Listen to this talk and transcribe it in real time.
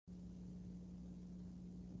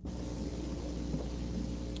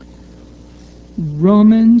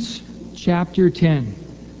Romans chapter 10.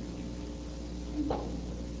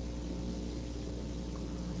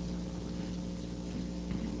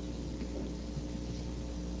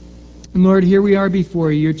 And Lord, here we are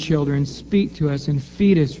before you, your children. Speak to us and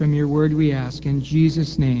feed us from your word, we ask. In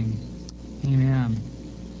Jesus' name, amen.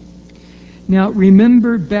 Now,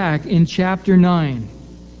 remember back in chapter 9.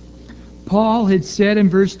 Paul had said in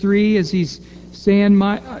verse 3, as he's saying,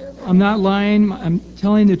 I'm not lying, I'm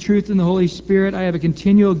telling the truth in the Holy Spirit. I have a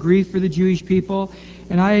continual grief for the Jewish people,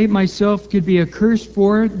 and I myself could be a curse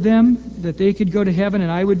for them, that they could go to heaven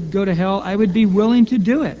and I would go to hell. I would be willing to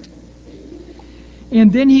do it.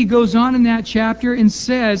 And then he goes on in that chapter and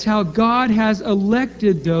says how God has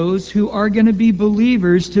elected those who are going to be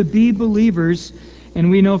believers to be believers. And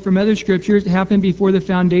we know from other scriptures it happened before the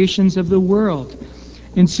foundations of the world.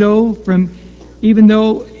 And so, even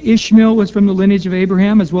though Ishmael was from the lineage of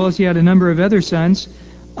Abraham, as well as he had a number of other sons,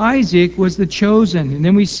 Isaac was the chosen. And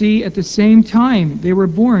then we see at the same time they were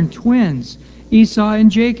born twins, Esau and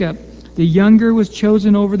Jacob. The younger was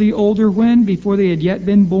chosen over the older when, before they had yet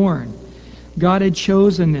been born. God had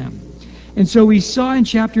chosen them. And so we saw in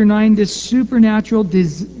chapter 9 this supernatural,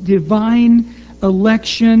 divine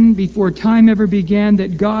election before time ever began,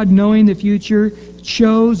 that God, knowing the future,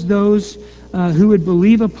 chose those who would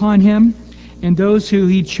believe upon him, and those who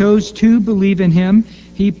he chose to believe in him,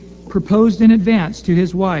 he proposed in advance to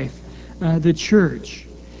his wife, the church.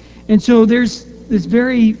 And so there's this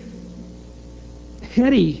very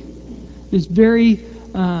heady, this very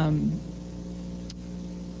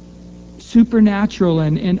supernatural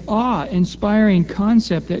and awe-inspiring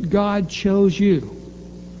concept that God chose you.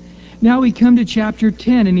 Now we come to chapter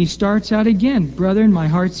 10, and he starts out again. Brethren, my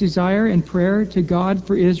heart's desire and prayer to God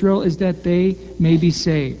for Israel is that they may be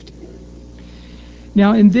saved.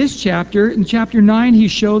 Now in this chapter, in chapter 9, he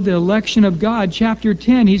showed the election of God. Chapter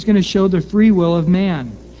 10, he's going to show the free will of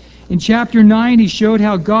man. In chapter 9, he showed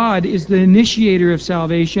how God is the initiator of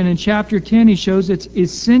salvation. In chapter 10, he shows it's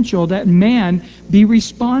essential that man be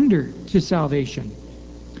responder to salvation.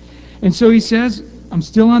 And so he says, I'm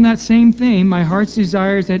still on that same theme. My heart's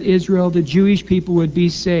desire is that Israel, the Jewish people, would be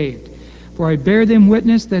saved. For I bear them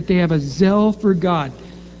witness that they have a zeal for God,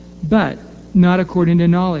 but not according to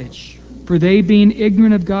knowledge. For they, being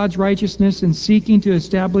ignorant of God's righteousness and seeking to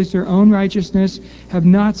establish their own righteousness, have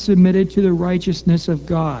not submitted to the righteousness of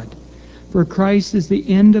God. For Christ is the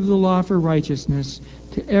end of the law for righteousness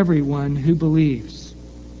to everyone who believes.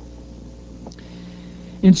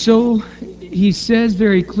 And so he says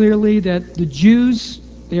very clearly that the Jews,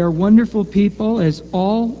 they are wonderful people, as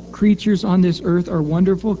all creatures on this earth are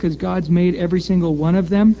wonderful, because God's made every single one of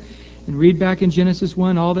them. And read back in Genesis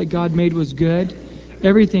 1, all that God made was good.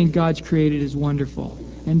 Everything God's created is wonderful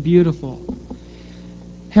and beautiful.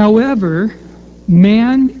 However,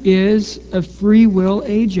 man is a free will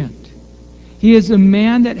agent. He is a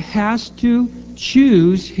man that has to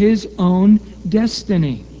choose his own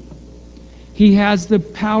destiny. He has the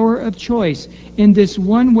power of choice. In this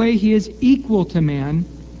one way, he is equal to man.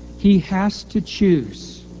 He has to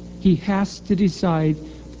choose. He has to decide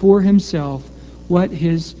for himself what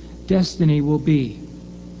his destiny will be.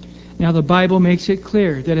 Now, the Bible makes it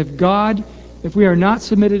clear that if we are not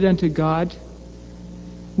submitted unto God,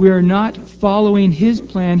 we are not following his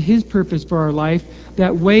plan, his purpose for our life,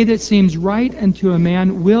 that way that seems right unto a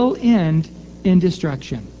man will end in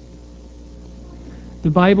destruction. The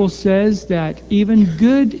Bible says that even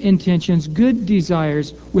good intentions, good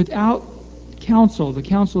desires, without counsel, the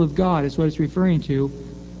counsel of God is what it's referring to,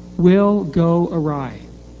 will go awry.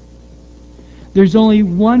 There's only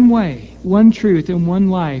one way, one truth, and one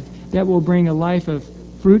life that will bring a life of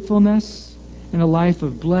fruitfulness and a life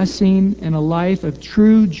of blessing and a life of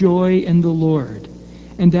true joy in the Lord.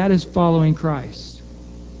 And that is following Christ.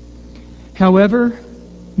 However,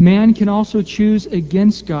 man can also choose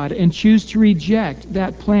against God and choose to reject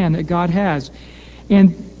that plan that God has.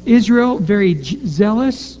 And Israel, very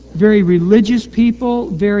zealous, very religious people,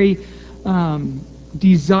 very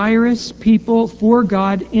desirous people for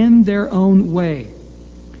God in their own way.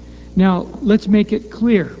 Now, let's make it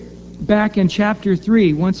clear. Back in chapter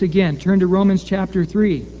 3, once again, turn to Romans chapter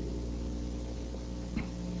 3.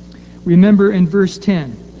 Remember in verse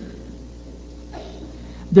 10.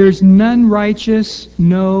 There's none righteous,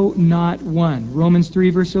 no, not one. Romans 3,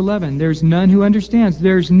 verse 11. There's none who understands.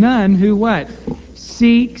 There's none who what?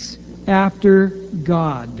 Seeks after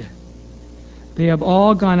God. They have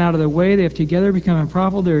all gone out of the way. They have together become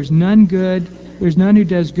unprofitable. There is none good. There's none who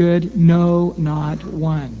does good. No, not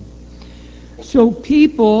one. So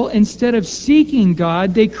people, instead of seeking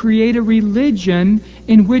God, they create a religion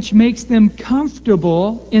in which makes them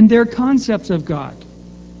comfortable in their concepts of God.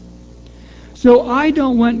 So I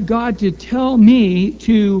don't want God to tell me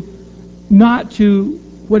to not to,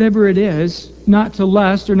 whatever it is, not to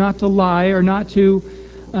lust or not to lie or not to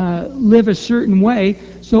live a certain way.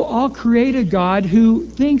 So I'll create a God who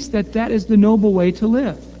thinks that that is the noble way to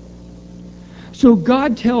live. So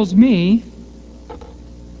God tells me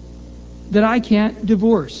that I can't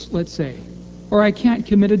divorce, let's say, or I can't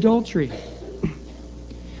commit adultery.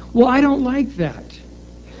 Well, I don't like that.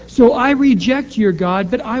 So I reject your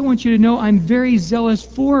God, but I want you to know I'm very zealous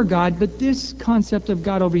for God, but this concept of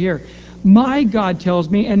God over here, my God tells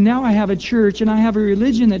me, and now I have a church and I have a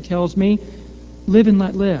religion that tells me, live and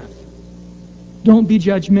let live. Don't be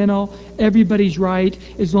judgmental. Everybody's right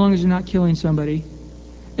as long as they're not killing somebody.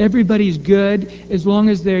 Everybody's good as long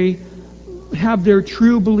as they have their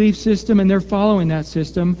true belief system and they're following that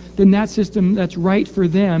system. Then that system that's right for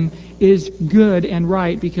them is good and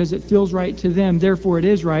right because it feels right to them. Therefore it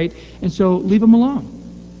is right. And so leave them alone.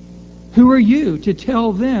 Who are you to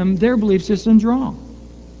tell them their belief system's wrong?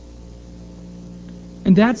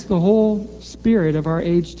 And that's the whole spirit of our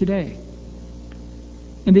age today.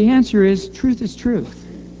 And the answer is, truth is truth.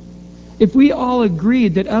 If we all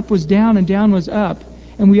agreed that up was down and down was up,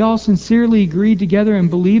 and we all sincerely agreed together and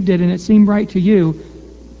believed it and it seemed right to you,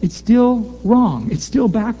 it's still wrong. It's still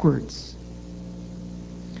backwards.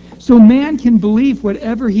 So man can believe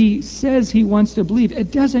whatever he says he wants to believe.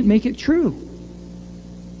 It doesn't make it true.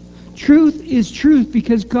 Truth is truth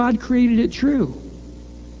because God created it true.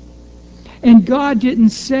 And God didn't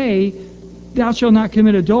say, thou shalt not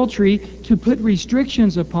commit adultery, to put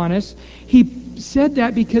restrictions upon us. He said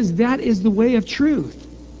that because that is the way of truth.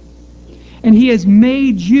 And He has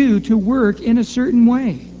made you to work in a certain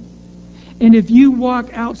way. And if you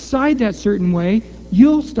walk outside that certain way,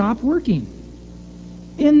 you'll stop working.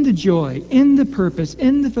 In the joy, in the purpose,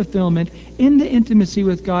 in the fulfillment, in the intimacy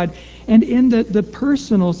with God, and in the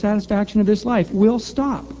personal satisfaction of this life will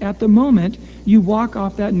stop at the moment you walk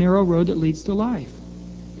off that narrow road that leads to life.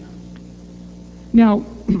 Now,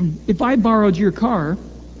 if I borrowed your car,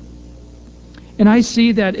 and I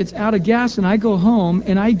see that it's out of gas, and I go home,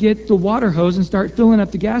 and I get the water hose and start filling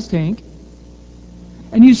up the gas tank,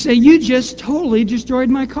 and you say, you just totally destroyed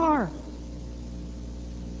my car.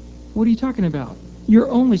 What are you talking about? You're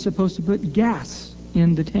only supposed to put gas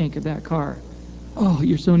in the tank of that car. Oh,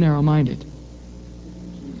 you're so narrow-minded.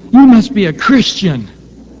 You must be a Christian.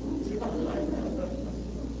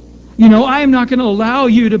 You know, I am not going to allow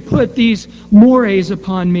you to put these mores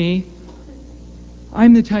upon me.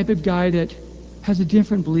 I'm the type of guy that has a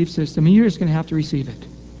different belief system, and you're just going to have to receive it.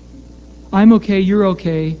 I'm okay, you're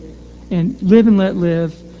okay, and live and let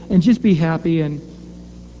live, and just be happy, and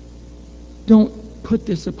don't put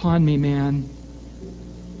this upon me, man.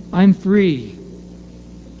 I'm free.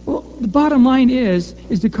 Well, the bottom line is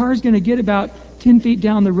the car's going to get about 10 feet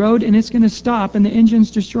down the road, and it's going to stop, and the engine's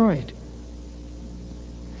destroyed.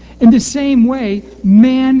 In the same way,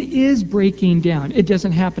 man is breaking down. It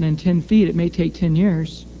doesn't happen in 10 feet. It may take 10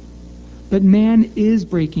 years. But man is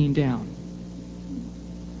breaking down.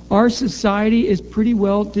 Our society is pretty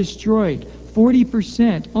well destroyed.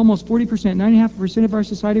 40%, almost 40%, 9.5% of our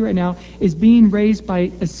society right now is being raised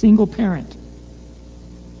by a single parent.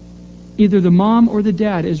 Either the mom or the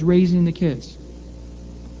dad is raising the kids.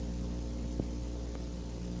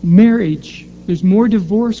 Marriage, there's more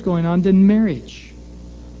divorce going on than marriage.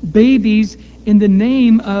 Babies, in the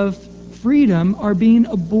name of freedom, are being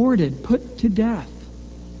aborted, put to death.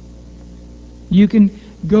 You can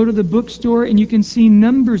go to the bookstore and you can see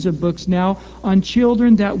numbers of books now on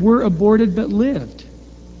children that were aborted but lived.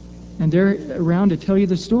 And they're around to tell you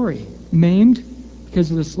the story. Maimed because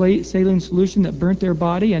of the saline solution that burnt their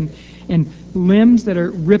body, and limbs that are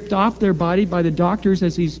ripped off their body by the doctors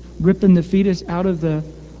as he's ripping the fetus out of the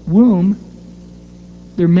womb.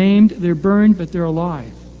 They're maimed, they're burned, but they're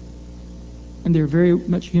alive. And they're very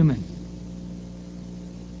much human.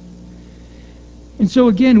 And so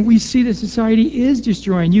again, we see that society is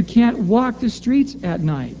destroying. You can't walk the streets at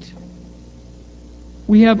night.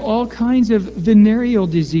 We have all kinds of venereal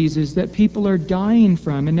diseases that people are dying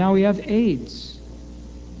from, and now we have AIDS.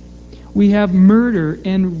 We have murder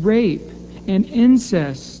and rape and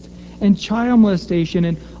incest and child molestation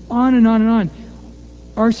and on and on and on.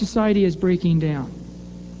 Our society is breaking down.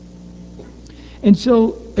 And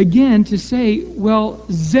so, again, to say, well,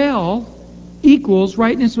 zeal equals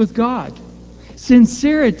rightness with God.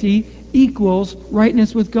 Sincerity equals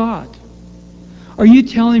rightness with God. Are you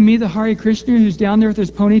telling me the Hare Krishna who's down there with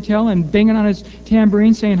his ponytail and banging on his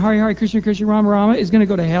tambourine saying Hare Hare Krishna Krishna Rama Rama is going to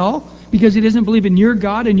go to hell because he doesn't believe in your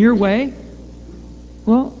God and your way?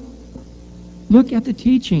 Well, look at the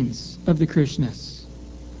teachings of the Krishnas.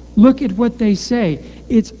 Look at what they say.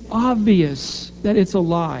 It's obvious that it's a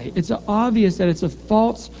lie. It's obvious that it's a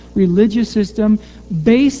false religious system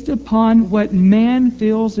based upon what man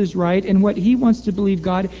feels is right and what he wants to believe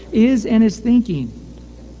God is and is thinking.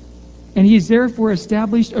 And he's therefore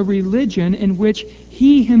established a religion in which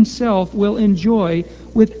he himself will enjoy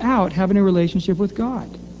without having a relationship with God.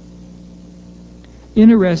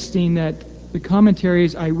 Interesting that the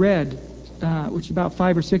commentaries I read, which is about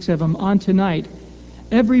 5 or 6 of them, on tonight,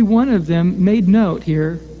 every one of them made note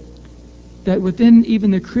here that within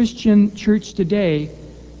even the Christian church today,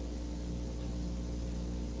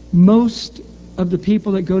 most of the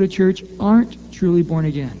people that go to church aren't truly born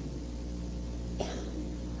again.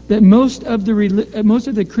 That most of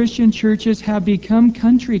the Christian churches have become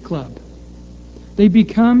country club. They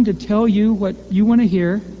become to tell you what you want to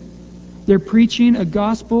hear. They're preaching a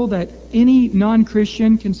gospel that any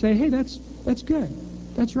non-Christian can say, hey, that's good.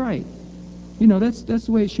 That's right. That's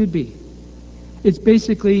the way it should be. It's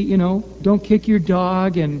basically, don't kick your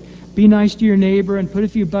dog and be nice to your neighbor and put a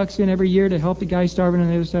few bucks in every year to help the guy starving on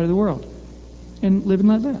the other side of the world. And live and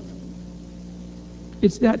let live.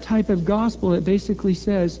 It's that type of gospel that basically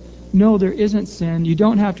says, no, there isn't sin. You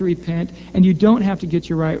don't have to repent, and you don't have to get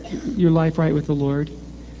your life right with the Lord.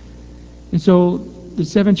 And so the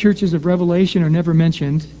 7 churches of Revelation are never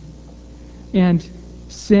mentioned. And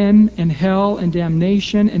sin and hell and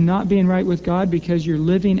damnation and not being right with God because you're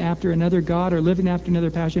living after another God or living after another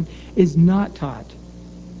passion is not taught.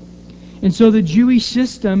 And so the Jewish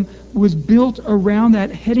system was built around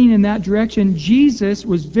that, heading in that direction. Jesus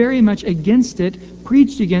was very much against it,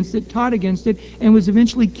 preached against it, taught against it, and was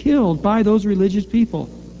eventually killed by those religious people,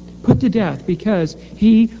 put to death because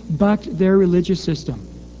he bucked their religious system.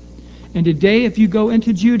 And today, if you go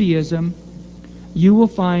into Judaism, you will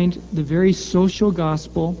find the very social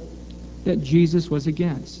gospel that Jesus was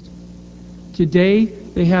against. Today,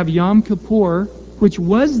 they have Yom Kippur, which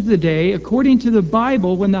was the day, according to the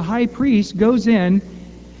Bible, when the high priest goes in,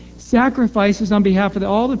 sacrifices on behalf of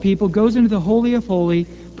all the people, goes into the Holy of Holies,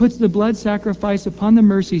 puts the blood sacrifice upon the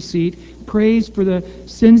mercy seat, prays for the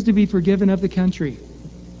sins to be forgiven of the country.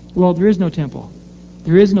 Well, there is no temple.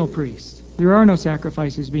 There is no priest. There are no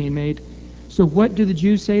sacrifices being made. So what do the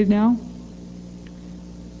Jews say now?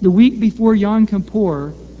 The week before Yom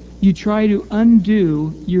Kippur, you try to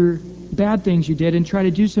undo your bad things you did and try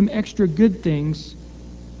to do some extra good things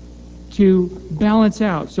to balance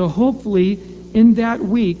out. So hopefully in that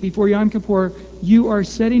week before Yom Kippur, you are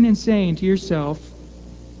setting and saying to yourself,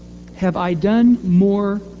 have I done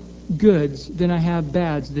more goods than I have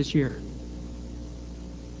bads this year?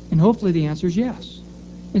 And hopefully the answer is yes.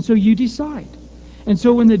 And so you decide. And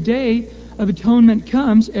so when the day of atonement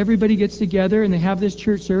comes, everybody gets together and they have this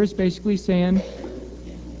church service basically saying,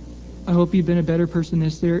 I hope you've been a better person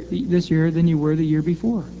this year than you were the year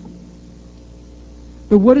before.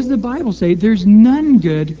 But what does the Bible say? There's none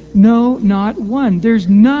good, no, not one. There's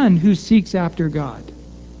none who seeks after God.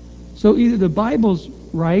 So either the Bible's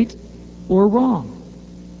right or wrong.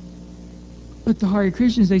 But the Hare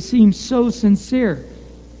Krishnas, they seem so sincere.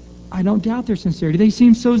 I don't doubt their sincerity. They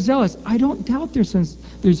seem so zealous. I don't doubt their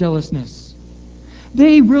zealousness.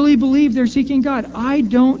 They really believe they're seeking God. I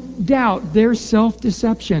don't doubt their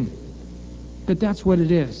self-deception. But that's what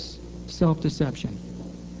it is, self-deception.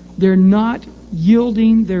 They're not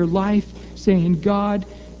yielding their life, saying, God,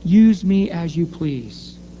 use me as you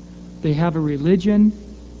please. They have a religion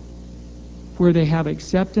where they have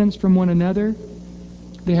acceptance from one another.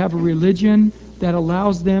 They have a religion that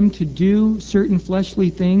allows them to do certain fleshly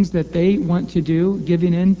things that they want to do,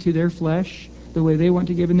 giving in to their flesh, the way they want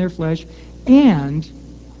to give in their flesh, and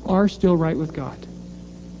are still right with God.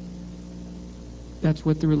 That's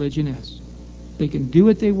what the religion is. They can do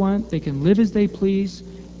what they want. They can live as they please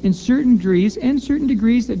in certain degrees, and certain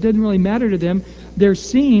degrees that doesn't really matter to them. They're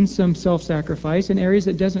seeing some self-sacrifice in areas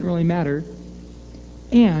that doesn't really matter,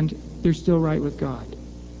 and they're still right with God.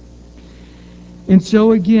 And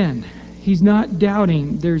so again, he's not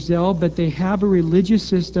doubting their zeal, but they have a religious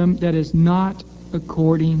system that is not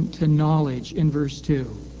according to knowledge in verse 2.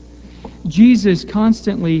 Jesus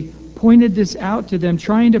constantly pointed this out to them,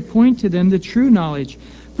 trying to point to them the true knowledge.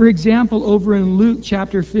 For example, over in Luke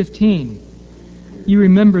chapter 15, you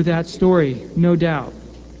remember that story, no doubt.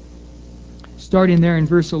 Starting there in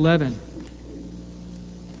verse 11.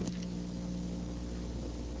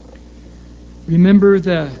 Remember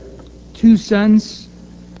the 2 sons?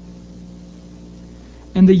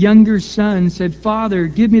 And the younger son said, Father,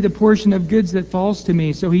 give me the portion of goods that falls to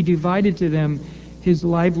me. So he divided to them his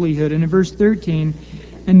livelihood. And in verse 13,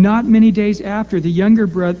 and not many days after, the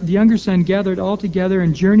younger son gathered all together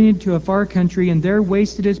and journeyed to a far country, and there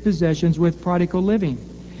wasted his possessions with prodigal living.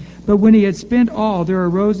 But when he had spent all, there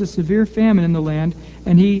arose a severe famine in the land,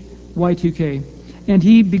 and he, Y2K, and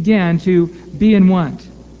he began to be in want.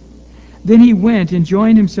 Then he went and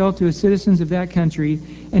joined himself to the citizens of that country,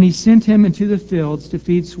 and he sent him into the fields to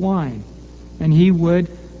feed swine. And he would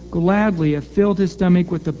gladly have filled his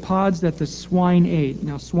stomach with the pods that the swine ate.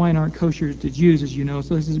 Now, swine aren't kosher to Jews, as you know,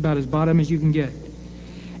 so this is about as bottom as you can get.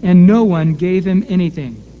 And no one gave him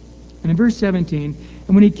anything. And in verse 17,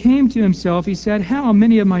 and when he came to himself, he said, how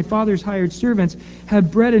many of my father's hired servants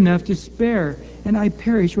have bread enough to spare, and I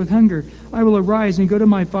perish with hunger? I will arise and go to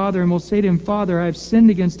my father, and will say to him, Father, I have sinned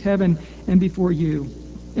against heaven and before you,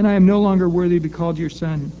 and I am no longer worthy to be called your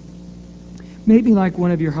son. Make me like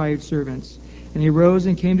one of your hired servants. And he arose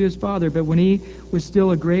and came to his father. But when he was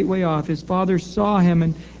still a great way off, his father saw him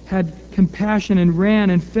and had compassion, and ran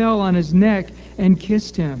and fell on his neck and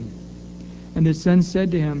kissed him. And the son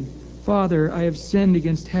said to him, Father, I have sinned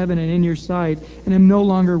against heaven and in your sight, and am no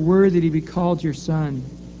longer worthy to be called your son.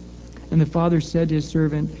 And the father said to his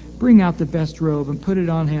servant, Bring out the best robe, and put it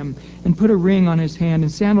on him, and put a ring on his hand,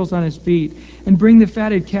 and sandals on his feet, and bring the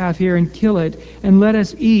fatted calf here, and kill it, and let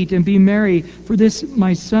us eat, and be merry. For this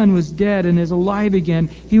my son was dead, and is alive again.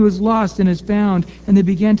 He was lost, and is found. And they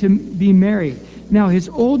began to be merry. Now his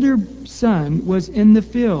older son was in the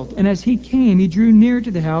field, and as he came, he drew near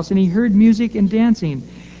to the house, and he heard music and dancing.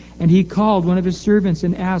 And he called one of his servants,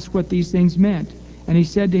 and asked what these things meant. And he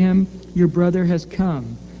said to him, Your brother has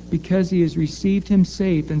come, because he has received him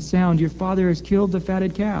safe and sound. Your father has killed the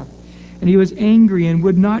fatted calf. And he was angry and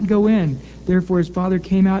would not go in. Therefore his father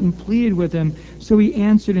came out and pleaded with him. So he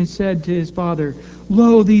answered and said to his father,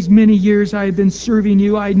 Lo, these many years I have been serving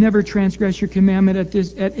you. I never transgressed your commandment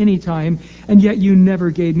at any time, and yet you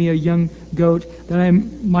never gave me a young goat that I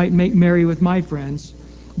might make merry with my friends.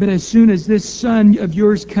 But as soon as this son of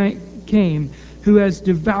yours came, who has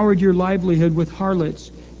devoured your livelihood with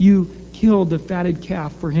harlots, you killed the fatted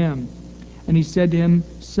calf for him. And he said to him,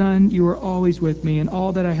 Son, you are always with me, and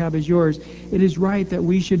all that I have is yours. It is right that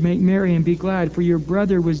we should make merry and be glad, for your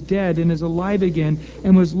brother was dead and is alive again,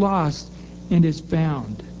 and was lost and is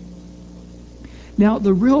found. Now,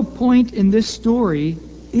 the real point in this story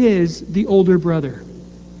is the older brother.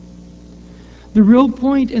 The real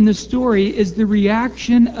point in the story is the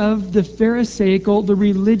reaction of the Pharisaical, the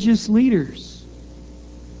religious leaders.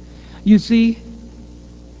 You see,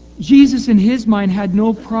 Jesus in his mind had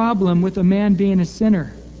no problem with a man being a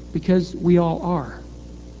sinner, because we all are.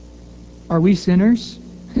 Are we sinners?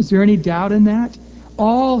 Is there any doubt in that?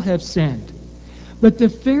 All have sinned. But the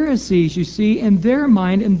Pharisees, you see, in their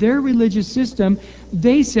mind, in their religious system,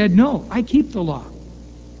 they said, no, I keep the law.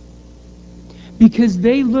 Because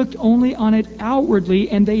they looked only on it outwardly,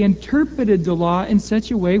 and they interpreted the law in such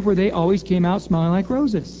a way where they always came out smelling like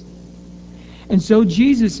roses. And so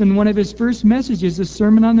Jesus, in one of his first messages, the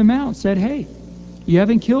Sermon on the Mount, said, hey, you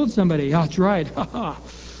haven't killed somebody. Oh, that's right.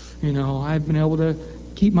 You know, I've been able to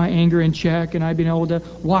keep my anger in check, and I've been able to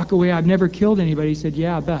walk away. I've never killed anybody. He said,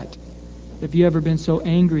 yeah, but have you ever been so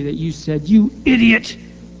angry that you said, you idiot?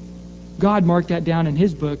 God marked that down in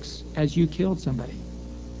his books as you killed somebody.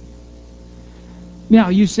 Now,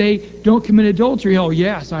 you say, don't commit adultery. Oh,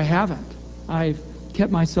 yes, I haven't. I've kept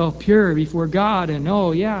myself pure before God, and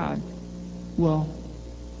oh, yeah. Well,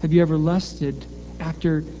 have you ever lusted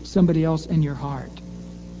after somebody else in your heart?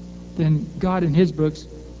 Then God in his books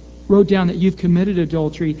wrote down that you've committed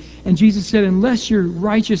adultery. And Jesus said, unless your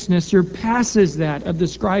righteousness surpasses that of the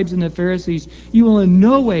scribes and the Pharisees, you will in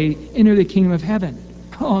no way enter the kingdom of heaven.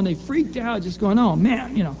 Oh, and they freaked out, just going, oh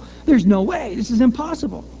man, there's no way. This is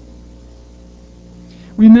impossible.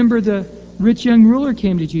 Remember, the rich young ruler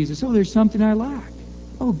came to Jesus. Oh, there's something I lack.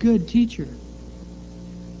 Oh, good teacher.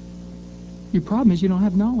 Your problem is you don't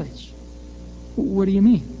have knowledge. What do you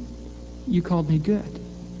mean? You called me good.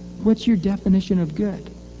 What's your definition of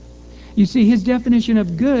good? You see, his definition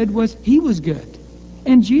of good was he was good.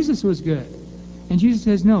 And Jesus was good. And Jesus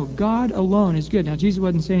says, no, God alone is good. Now, Jesus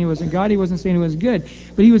wasn't saying he wasn't God. He wasn't saying he was good.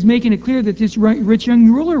 But he was making it clear that this rich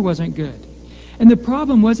young ruler wasn't good. And the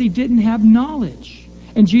problem was he didn't have knowledge.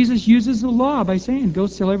 And Jesus uses the law by saying, go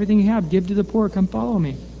sell everything you have, give to the poor, come follow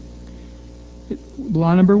me.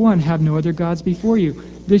 Law number 1, have no other gods before you.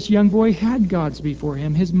 This young boy had gods before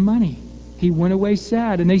him, his money. He went away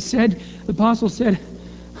sad. And they said, the apostles said,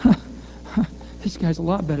 this guy's a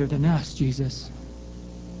lot better than us, Jesus.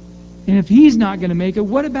 And if he's not going to make it,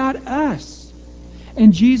 what about us?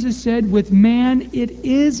 And Jesus said, with man it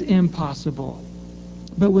is impossible.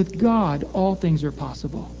 But with God, all things are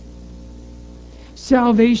possible.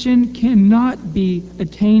 Salvation cannot be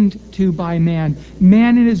attained to by man.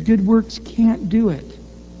 Man in his good works can't do it.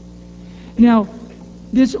 Now,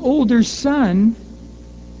 this older son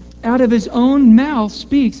out of his own mouth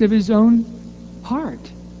speaks of his own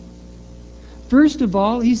heart. First of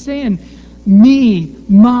all, he's saying, me,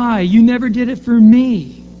 my, you never did it for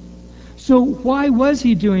me. So why was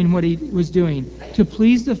he doing what he was doing? To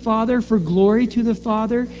please the Father, for glory to the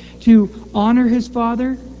Father, to honor his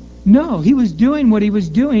Father? No, he was doing what he was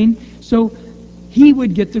doing so he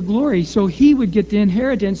would get the glory, so he would get the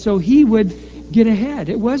inheritance, so he would get ahead.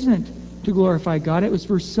 It wasn't to glorify God, it was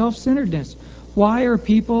for self-centeredness. Why are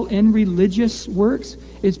people in religious works?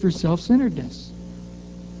 It's for self-centeredness.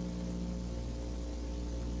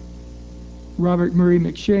 Robert Murray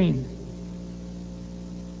McCheyne,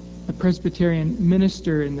 a Presbyterian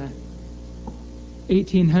minister in the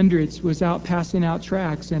 1800s, was out passing out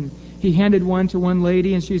tracts, and he handed one to one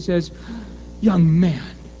lady, and she says, "Young man,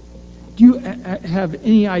 do you have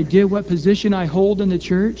any idea what position I hold in the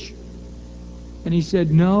church?" And he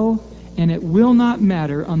said, "No, and it will not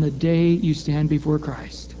matter on the day you stand before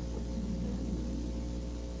Christ."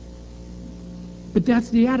 But that's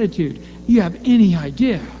the attitude. You have any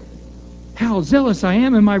idea how zealous I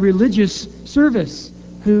am in my religious service?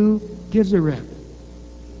 Who gives a rip?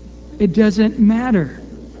 It doesn't matter.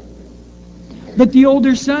 But the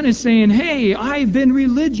older son is saying, hey, I've been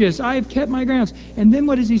religious. I've kept my grounds. And then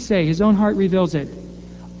what does he say? His own heart reveals it.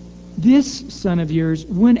 This son of yours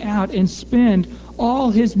went out and spent all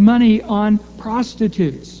his money on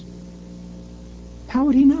prostitutes. How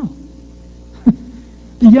would he know?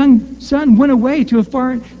 The young son went away to a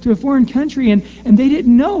foreign country, and they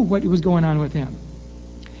didn't know what was going on with him.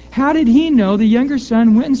 How did he know the younger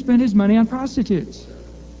son went and spent his money on prostitutes?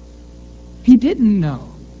 He didn't know.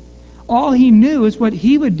 All he knew is what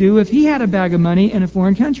he would do if he had a bag of money in a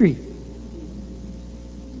foreign country.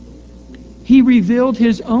 He revealed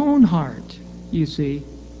his own heart, you see.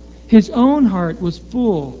 His own heart was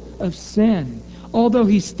full of sin. Although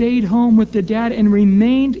he stayed home with the dad and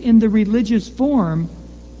remained in the religious form,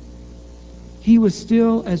 he was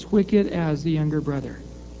still as wicked as the younger brother.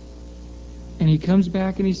 And he comes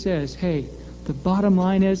back and he says, hey, the bottom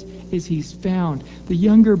line is he's found. The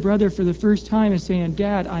younger brother for the first time is saying,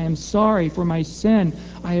 Dad, I am sorry for my sin.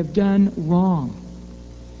 I have done wrong.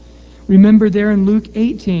 Remember there in Luke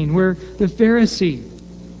 18 where the Pharisee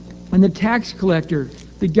and the tax collector,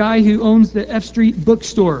 the guy who owns the F Street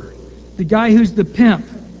bookstore, the guy who's the pimp,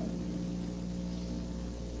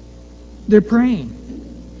 they're praying.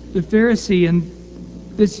 The Pharisee and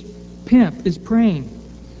this pimp is praying.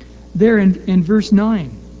 There in verse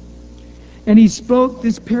 9. And he spoke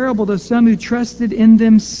this parable to some who trusted in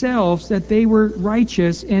themselves that they were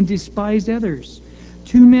righteous and despised others.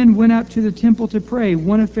 2 men went up to the temple to pray,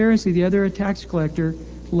 one a Pharisee, the other a tax collector,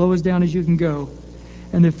 low as down as you can go.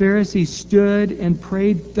 And the Pharisee stood and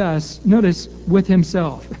prayed thus, notice, with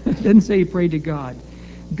himself. It didn't say he prayed to God.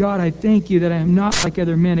 God, I thank you that I am not like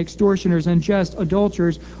other men, extortioners, unjust,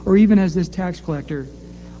 adulterers, or even as this tax collector.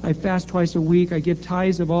 I fast twice a week, I give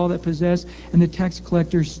tithes of all that possess, and the tax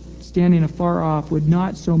collector standing afar off would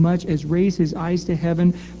not so much as raise his eyes to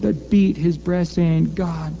heaven, but beat his breast, saying,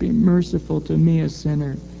 God, be merciful to me, a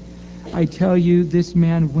sinner. I tell you, this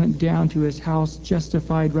man went down to his house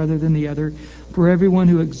justified rather than the other. For everyone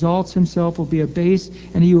who exalts himself will be abased,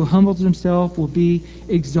 and he who humbles himself will be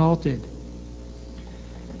exalted.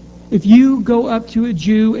 If you go up to a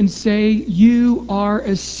Jew and say, you are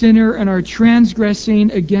a sinner and are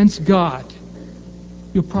transgressing against God,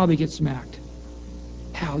 you'll probably get smacked.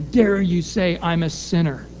 How dare you say I'm a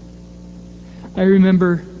sinner? I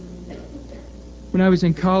remember when I was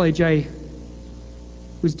in college, I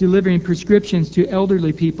was delivering prescriptions to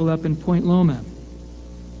elderly people up in Point Loma.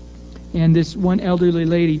 And this one elderly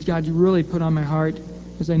lady, God really put on my heart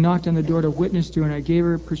as I knocked on the door to witness to her, and I gave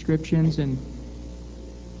her prescriptions, and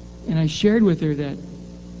I shared with her that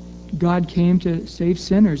God came to save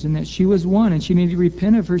sinners and that she was one and she needed to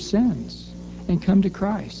repent of her sins and come to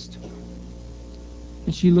Christ.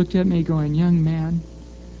 And she looked at me going, young man,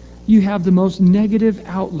 you have the most negative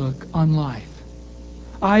outlook on life.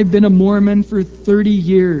 I've been a Mormon for 30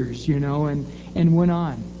 years, and went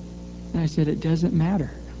on. And I said, it doesn't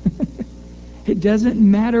matter. It doesn't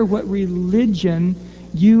matter what religion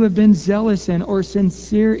you have been zealous in or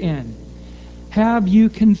sincere in. Have you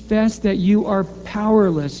confessed that you are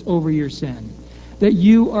powerless over your sin? That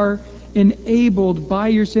you are enabled by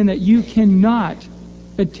your sin, that you cannot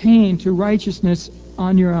attain to righteousness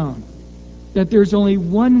on your own? That there's only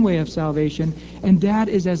one way of salvation, and that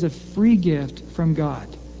is as a free gift from God.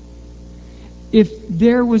 If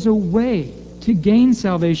there was a way to gain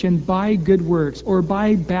salvation by good works, or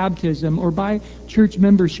by baptism, or by church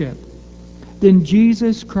membership, then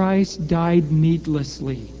Jesus Christ died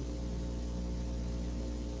needlessly.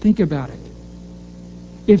 Think about it.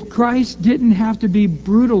 If Christ didn't have to be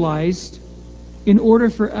brutalized in order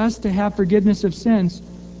for us to have forgiveness of sins,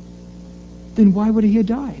 then why would he have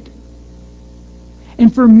died?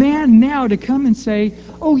 And for man now to come and say,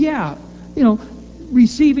 oh yeah,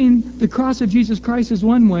 receiving the cross of Jesus Christ is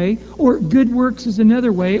one way, or good works is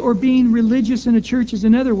another way, or being religious in a church is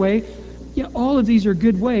another way. Yeah, all of these are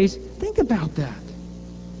good ways. Think about that.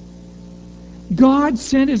 God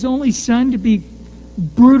sent his only Son to be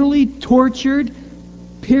brutally tortured,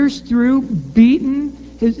 pierced through, beaten.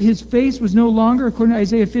 His face was no longer, according to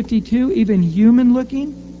Isaiah 52, even human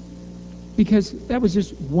looking, because that was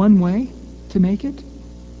just one way to make it.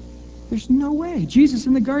 There's no way. Jesus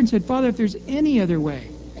in the garden said, Father, if there's any other way,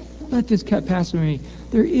 let this cup pass from me.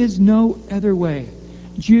 There is no other way.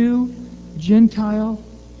 Jew, Gentile,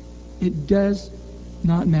 it does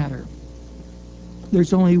not matter.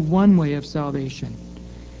 There's only one way of salvation,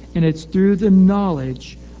 and it's through the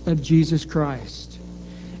knowledge of Jesus Christ.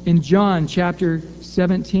 In John chapter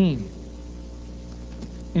 17,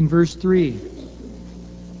 in verse 3,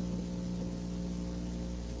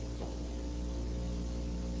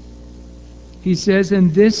 he says,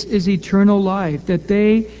 and this is eternal life, that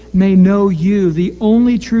they may know you, the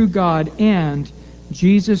only true God, and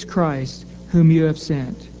Jesus Christ, whom you have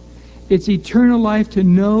sent. It's eternal life to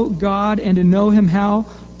know God and to know him how?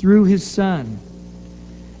 Through his Son.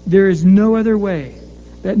 There is no other way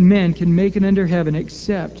that men can make it under heaven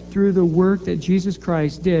except through the work that Jesus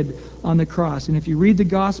Christ did on the cross. And if you read the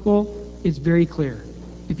gospel, it's very clear.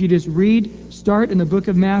 If you just start in the book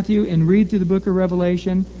of Matthew and read through the book of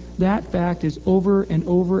Revelation, that fact is over and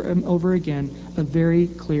over and over again a very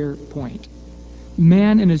clear point.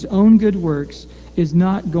 Man in his own good works is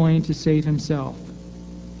not going to save himself.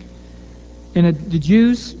 And the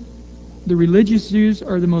Jews, the religious Jews,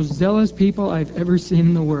 are the most zealous people I've ever seen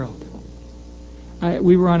in the world.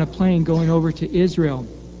 We were on a plane going over to Israel,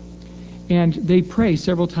 and they pray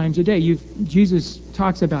several times a day. Jesus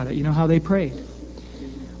talks about it, how they prayed.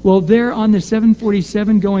 Well, there on the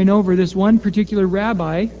 747 going over, this one particular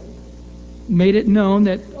rabbi made it known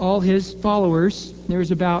that all his followers, there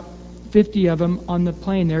was about 50 of them on the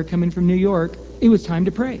plane there coming from New York, it was time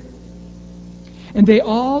to pray. And they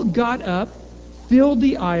all got up, filled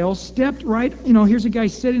the aisle, stepped right, here's a guy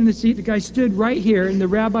sitting in the seat, the guy stood right here, and the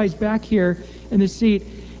rabbi's back here in the seat,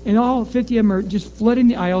 and all 50 of them are just flooding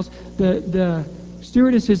the aisles. The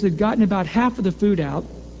stewardesses had gotten about half of the food out,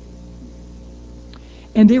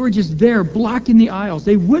 and they were just there blocking the aisles.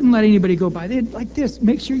 They wouldn't let anybody go by. They'd like this,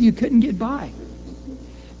 make sure you couldn't get by,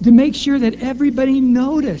 to make sure that everybody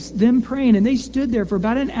noticed them praying. And they stood there for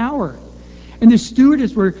about an hour. And the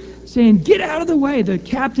stewardess were saying, get out of the way. The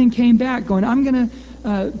captain came back going, I'm going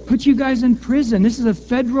to put you guys in prison. This is a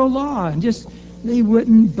federal law. And they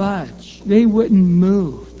wouldn't budge. They wouldn't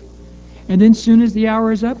move. And then as soon as the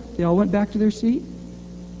hour is up, they all went back to their seat.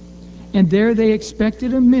 And there they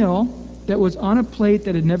expected a meal that was on a plate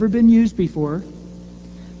that had never been used before.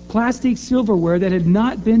 Plastic silverware that had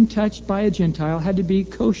not been touched by a Gentile, had to be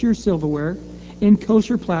kosher silverware in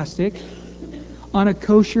kosher plastic on a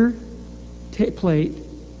kosher plate.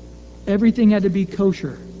 Everything had to be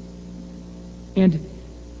kosher. And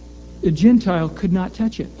the Gentile could not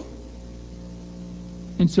touch it.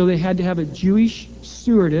 And so they had to have a Jewish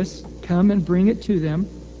stewardess come and bring it to them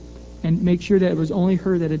and make sure that it was only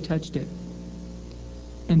her that had touched it.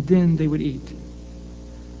 And then they would eat.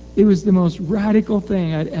 It was the most radical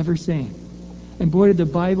thing I'd ever seen. And boy, did the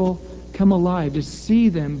Bible come alive to see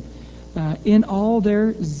them in all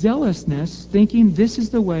their zealousness, thinking this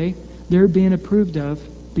is the way they're being approved of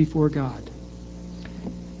before God.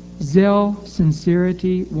 Zeal,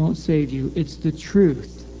 sincerity won't save you. It's the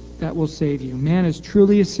truth that will save you. Man is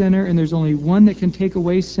truly a sinner, and there's only one that can take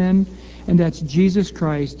away sin, and that's Jesus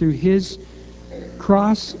Christ. Through his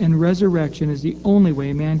cross and resurrection is the only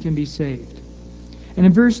way man can be saved. And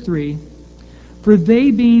in verse 3, for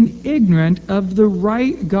they being ignorant of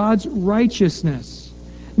God's righteousness.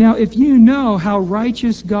 Now, if you know how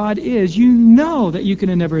righteous God is, you know that you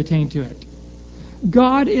can never attain to it.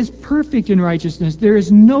 God is perfect in righteousness. There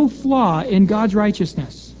is no flaw in God's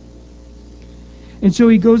righteousness. And so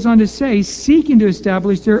he goes on to say, seeking to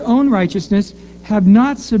establish their own righteousness, have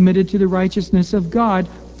not submitted to the righteousness of God,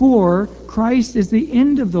 for Christ is the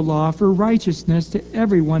end of the law for righteousness to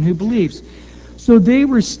everyone who believes. So they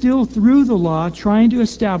were still through the law trying to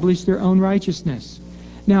establish their own righteousness.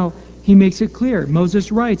 Now, he makes it clear.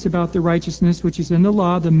 Moses writes about the righteousness which is in the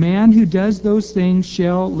law. The man who does those things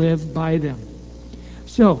shall live by them.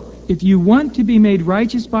 So, if you want to be made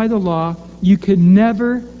righteous by the law, you could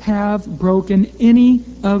never have broken any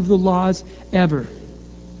of the laws ever.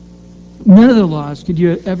 None of the laws could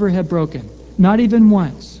you ever have broken. Not even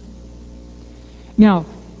once. Now,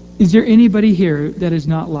 is there anybody here that has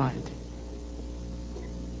not lied?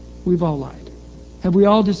 We've all lied. Have we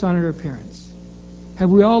all dishonored our parents?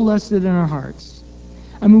 Have we all lusted in our hearts?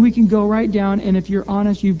 I mean, we can go right down, and if you're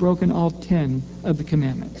honest, you've broken all 10 of the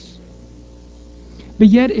commandments. But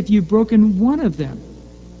yet, if you've broken one of them,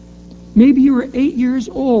 maybe you were 8 years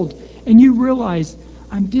old, and you realize,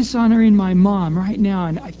 I'm dishonoring my mom right now,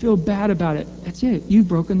 and I feel bad about it. That's it. You've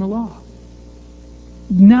broken the law.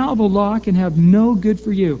 Now the law can have no good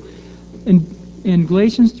for you. In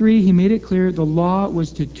Galatians 3, he made it clear the law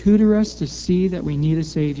was to tutor us to see that we need a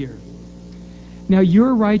Savior. Now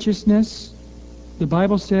your righteousness, the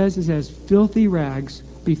Bible says, is as filthy rags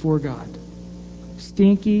before God.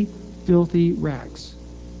 Stinky, filthy rags.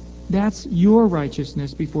 That's your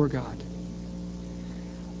righteousness before God.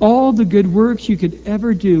 All the good works you could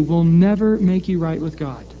ever do will never make you right with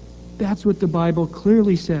God. That's what the Bible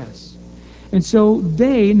clearly says. And so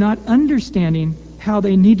they, not understanding how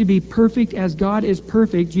they need to be perfect as God is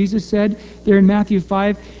perfect, Jesus said there in Matthew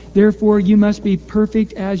 5, therefore you must be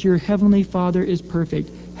perfect as your heavenly Father is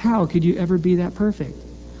perfect. How could you ever be that perfect?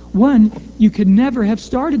 One, you could never have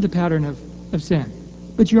started the pattern of sin,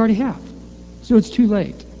 but you already have. So it's too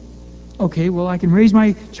late. Okay, well, I can raise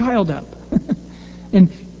my child up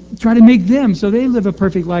and try to make them so they live a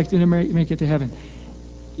perfect life to make it to heaven.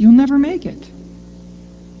 You'll never make it.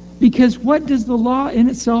 Because what does the law in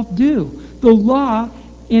itself do? The law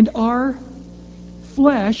and our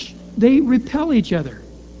flesh, they repel each other.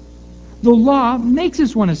 The law makes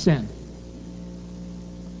us want to sin.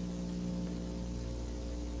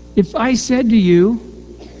 If I said to you,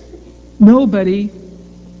 nobody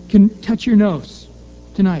can touch your nose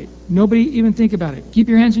tonight. Nobody even think about it. Keep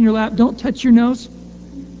your hands in your lap. Don't touch your nose.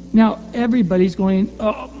 Now everybody's going,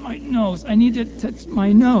 oh, my nose. I need to touch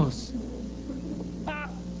my nose.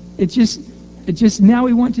 It's just now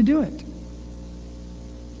we want to do it.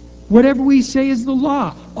 Whatever we say is the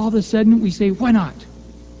law. All of a sudden we say, why not?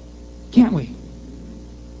 Can't we?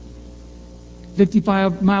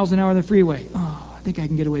 55 miles an hour on the freeway. Oh, I think I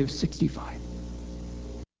can get away with 65.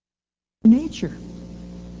 Nature.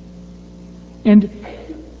 And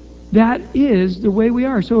that is the way we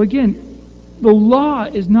are. So again, the law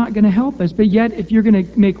is not going to help us, but yet if you're going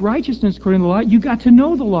to make righteousness according to the law, you've got to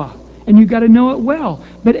know the law. And you've got to know it well.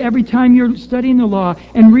 But every time you're studying the law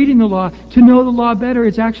and reading the law, to know the law better,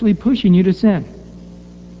 it's actually pushing you to sin.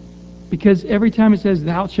 Because every time it says,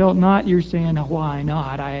 thou shalt not, you're saying, why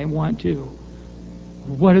not? I want to.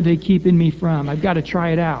 What are they keeping me from? I've got to try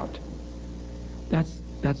it out. That's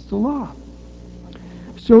the law.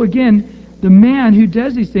 So again, the man who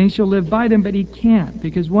does these things shall live by them, but he can't.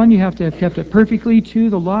 Because one, you have to have kept it perfectly. Two,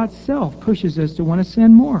 the law itself pushes us to want to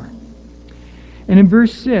sin more. And in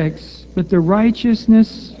verse 6, but the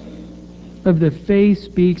righteousness of the faith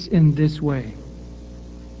speaks in this way.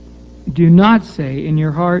 Do not say in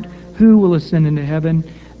your heart, who will ascend into heaven?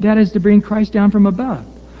 That is to bring Christ down from above.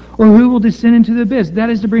 Or who will descend into the abyss? That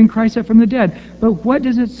is to bring Christ up from the dead. But what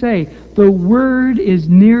does it say? The word is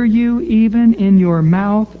near you, even in your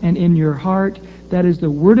mouth and in your heart. That is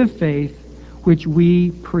the word of faith which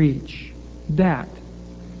we preach. That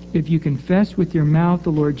if you confess with your mouth the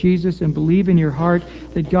Lord Jesus and believe in your heart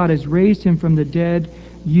that God has raised him from the dead,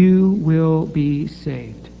 you will be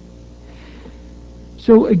saved.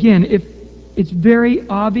 So again, if it's very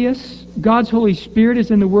obvious, God's Holy Spirit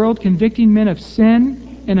is in the world convicting men of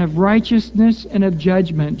sin and of righteousness and of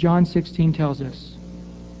judgment, John 16 tells us.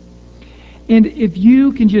 And if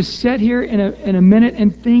you can just sit here in a minute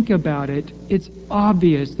and think about it, it's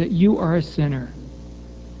obvious that you are a sinner.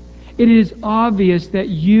 It is obvious that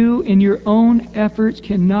you, in your own efforts,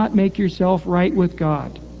 cannot make yourself right with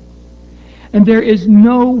God. And there is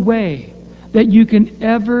no way that you can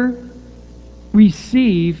ever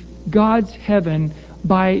receive God's heaven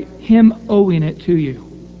by Him owing it to you.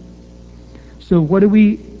 So what do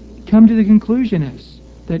we come to the conclusion is?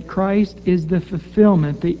 That Christ is the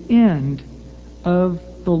fulfillment, the end of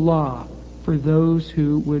the law for those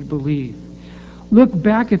who would believe. Look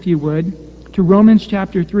back, if you would, to Romans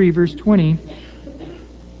chapter 3, verse 20.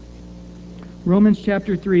 Romans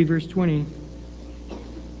chapter 3, verse 20.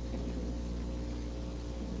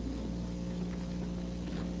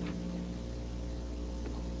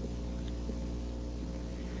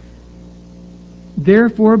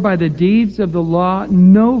 Therefore, by the deeds of the law,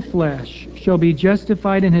 no flesh shall be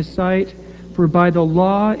justified in his sight, for by the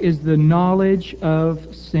law is the knowledge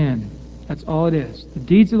of sin. That's all it is. The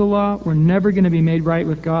deeds of the law, we're never going to be made right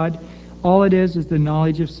with God. All it is the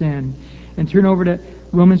knowledge of sin. And turn over to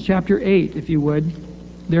Romans chapter 8, if you would.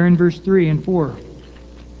 There in verse 3 and 4.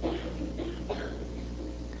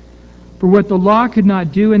 For what the law could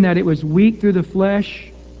not do in that it was weak through the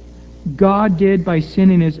flesh, God did by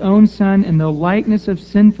sending His own Son in the likeness of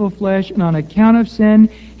sinful flesh, and on account of sin,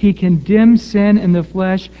 He condemned sin in the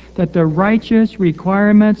flesh, that the righteous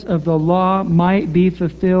requirements of the law might be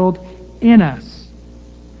fulfilled in us,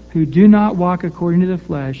 who do not walk according to the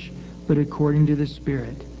flesh, but according to the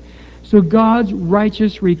Spirit. So God's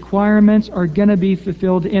righteous requirements are going to be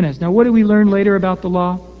fulfilled in us. Now, what do we learn later about the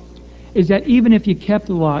law? Is that even if you kept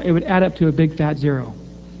the law, it would add up to a big fat zero.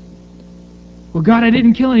 Well, God, I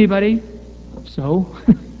didn't kill anybody. So,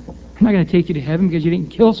 I'm not going to take you to heaven because you didn't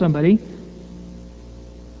kill somebody.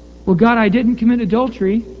 Well, God, I didn't commit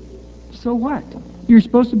adultery. So what? You're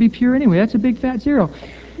supposed to be pure anyway. That's a big fat zero.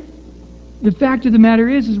 The fact of the matter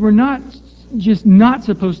is we're not just not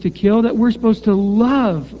supposed to kill, that we're supposed to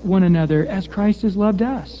love one another as Christ has loved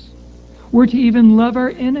us. We're to even love our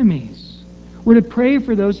enemies. We're to pray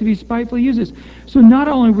for those who spitefully use us. So not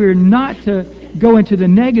only we're not to go into the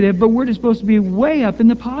negative, but we're supposed to be way up in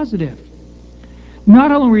the positive.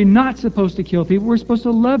 Not only are we not supposed to kill people, we're supposed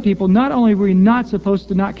to love people. Not only are we not supposed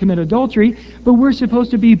to not commit adultery, but we're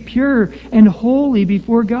supposed to be pure and holy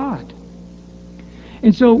before God.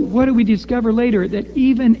 And so what do we discover later? That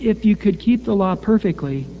even if you could keep the law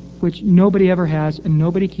perfectly, which nobody ever has and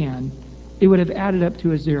nobody can, it would have added up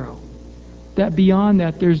to a zero. That beyond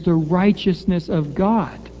that, there's the righteousness of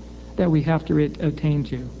God that we have to attain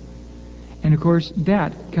to. And of course,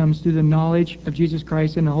 that comes through the knowledge of Jesus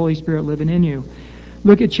Christ and the Holy Spirit living in you.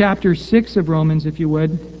 Look at chapter 6 of Romans, if you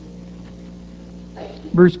would.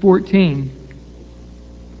 Verse 14.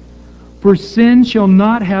 For sin shall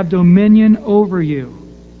not have dominion over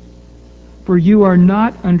you, for you are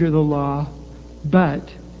not under the law,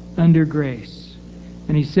 but under grace.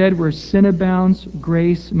 And he said, where sin abounds,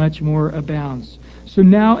 grace much more abounds. So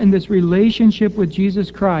now in this relationship with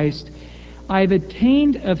Jesus Christ, I've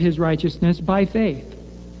attained of His righteousness by faith.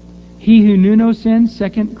 He who knew no sin,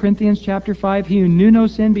 2 Corinthians chapter 5, he who knew no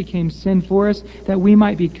sin became sin for us, that we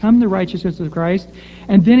might become the righteousness of Christ.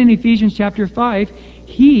 And then in Ephesians chapter 5,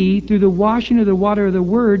 He, through the washing of the water of the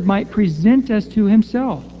Word, might present us to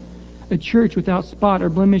Himself, a church without spot or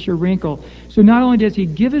blemish or wrinkle. So not only does He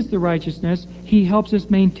give us the righteousness, He helps us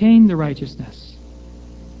maintain the righteousness.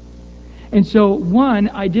 And so, one,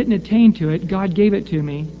 I didn't attain to it. God gave it to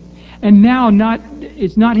me. And now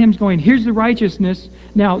it's not Him going, here's the righteousness.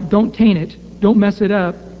 Now, don't taint it. Don't mess it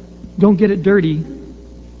up. Don't get it dirty.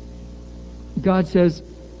 God says,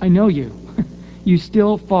 I know you. You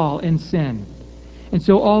still fall in sin. And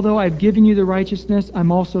so although I've given you the righteousness,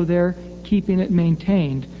 I'm also there keeping it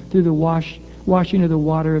maintained through the washing of the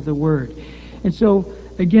water of the Word. And so,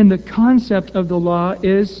 again, the concept of the law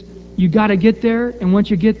is you got to get there, and once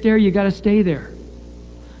you get there, you got to stay there.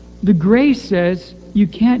 The grace says, you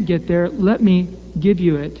can't get there, let me give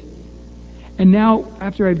you it. And now,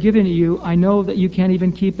 after I've given it to you, I know that you can't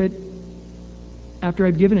even keep it after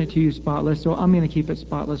I've given it to you spotless, so I'm going to keep it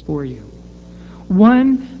spotless for you.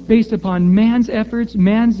 One based upon man's efforts,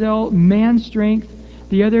 man's zeal, man's strength.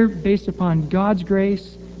 The other based upon God's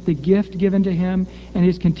grace, the gift given to Him, and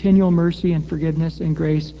His continual mercy and forgiveness and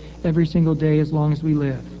grace every single day as long as we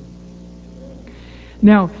live.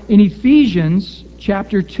 Now, in Ephesians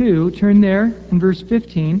chapter 2, turn there in verse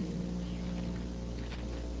 15.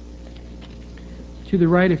 To the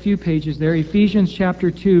right a few pages there. Ephesians chapter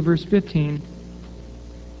 2, verse 15.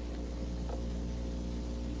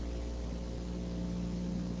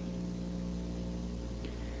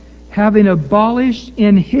 Having abolished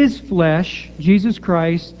in His flesh, Jesus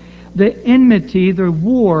Christ, the enmity, the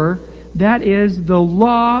war, that is, the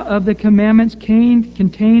law of the commandments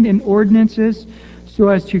contained in ordinances, so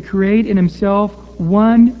as to create in Himself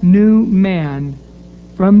one new man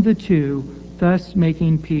from the two, thus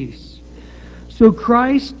making peace. So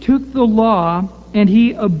Christ took the law and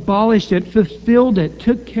He abolished it, fulfilled it,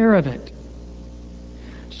 took care of it.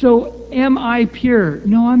 So am I pure?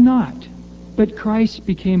 No, I'm not. But Christ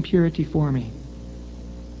became purity for me.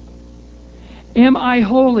 Am I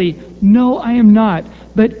holy? No, I am not.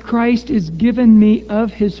 But Christ is given me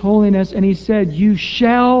of His holiness, and He said, you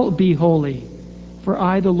shall be holy, for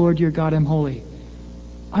I, the Lord your God, am holy.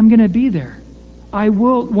 I'm going to be there. I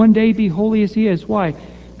will one day be holy as He is. Why?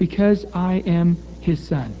 Because I am His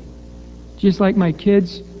Son. Just like my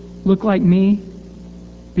kids look like me,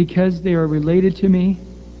 because they are related to me,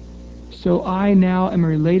 so I now am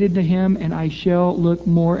related to Him, and I shall look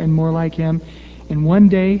more and more like Him. And one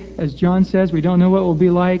day, as John says, we don't know what it will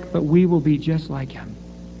be like, but we will be just like Him.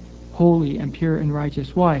 Holy and pure and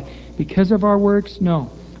righteous. Why? Because of our works?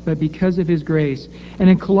 No. But because of His grace. And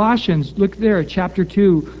in Colossians, look there, chapter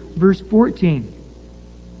 2, verse 14.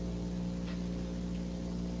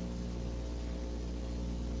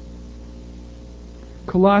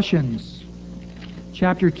 Colossians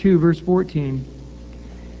chapter 2, verse 14.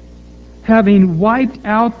 Having wiped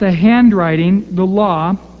out the handwriting, the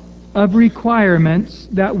law of requirements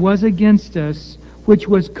that was against us, which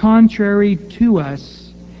was contrary to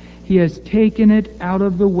us, He has taken it out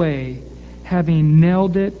of the way, having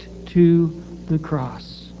nailed it to the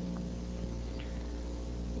cross.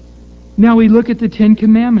 Now we look at the Ten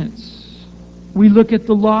Commandments. We look at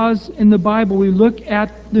the laws in the Bible. We look at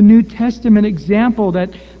the New Testament example that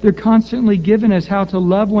they're constantly giving us, how to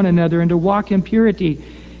love one another and to walk in purity.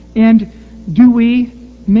 And do we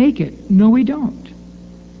make it? No, we don't.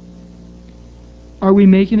 Are we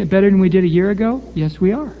making it better than we did a year ago? Yes,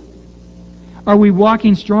 we are. Are we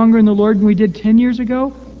walking stronger in the Lord than we did 10 years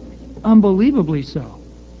ago? Unbelievably so.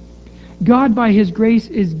 God, by His grace,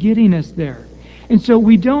 is getting us there. And so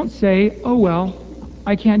we don't say, oh, well,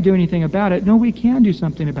 I can't do anything about it. No, we can do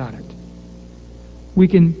something about it. We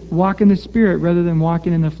can walk in the Spirit rather than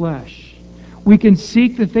walking in the flesh. We can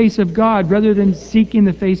seek the face of God rather than seeking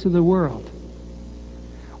the face of the world.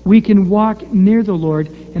 We can walk near the Lord,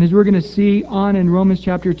 and as we're going to see on in Romans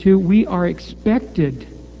chapter 2, we are expected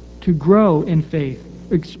to grow in faith,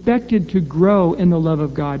 expected to grow in the love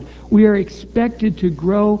of God. We are expected to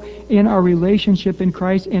grow in our relationship in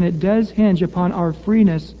Christ, and it does hinge upon our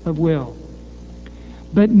freeness of will.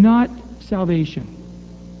 But not salvation.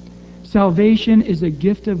 Salvation is a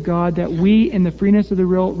gift of God that we, in the freeness of the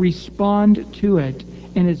will, respond to it,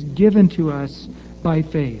 and it's given to us by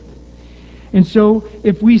faith. And so,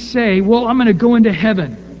 if we say, well, I'm going to go into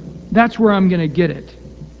heaven, that's where I'm going to get it.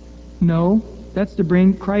 No, that's to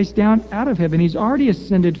bring Christ down out of heaven. He's already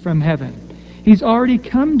ascended from heaven. He's already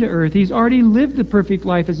come to earth. He's already lived the perfect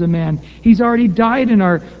life as a man. He's already died in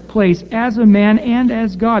our place as a man and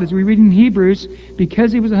as God. As we read in Hebrews,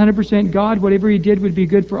 because He was 100% God, whatever He did would be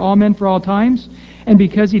good for all men for all times. And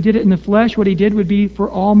because He did it in the flesh, what He did would be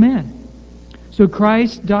for all men. So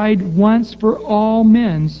Christ died once for all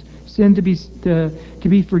men's sin to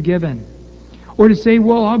be forgiven. Or to say,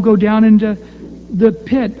 well, I'll go down into the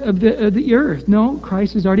pit of the earth. No,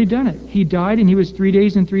 Christ has already done it. He died and He was 3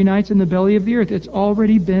 days and 3 nights in the belly of the earth. It's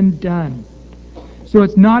already been done. So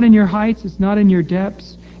it's not in your heights, it's not in your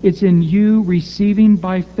depths. It's in you receiving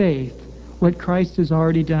by faith what Christ has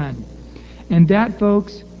already done. And that,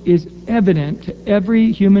 folks, is evident to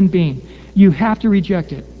every human being. You have to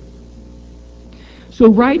reject it. So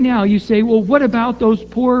right now you say, well, what about those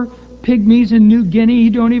poor pygmies in New Guinea who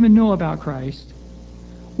don't even know about Christ?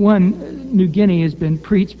 One, New Guinea has been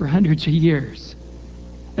preached for hundreds of years,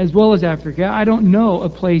 as well as Africa. I don't know a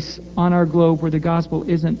place on our globe where the gospel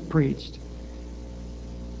isn't preached.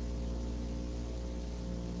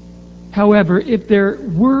 However, if there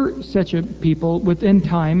were such a people within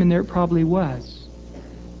time, and there probably was,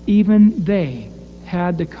 even they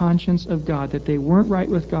had the conscience of God, that they weren't right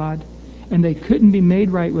with God, and they couldn't be made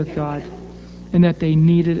right with God, and that they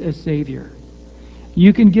needed a Savior.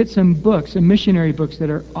 You can get some books, some missionary books that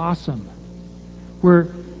are awesome, where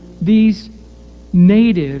these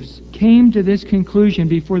natives came to this conclusion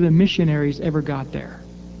before the missionaries ever got there.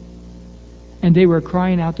 And they were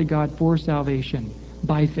crying out to God for salvation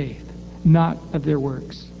by faith, not of their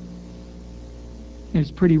works. And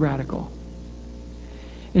it's pretty radical.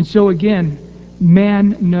 And so again,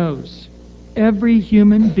 man knows. Every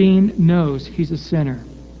human being knows he's a sinner.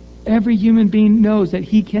 Every human being knows that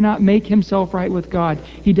he cannot make himself right with God.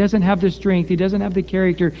 He doesn't have the strength. He doesn't have the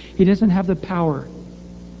character. He doesn't have the power.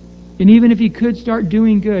 And even if he could start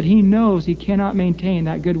doing good, he knows he cannot maintain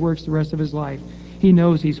that good works the rest of his life. He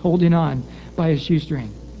knows he's holding on by a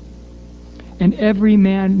shoestring. And every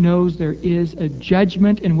man knows there is a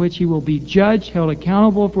judgment in which he will be judged, held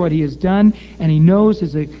accountable for what he has done, and he knows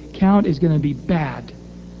his account is going to be bad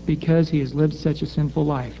because he has lived such a sinful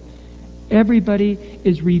life. Everybody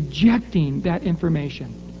is rejecting that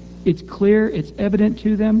information. It's clear, it's evident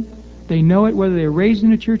to them. They know it, whether they're raised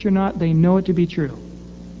in a church or not, they know it to be true.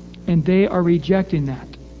 And they are rejecting that.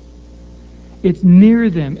 It's near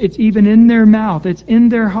them. It's even in their mouth. It's in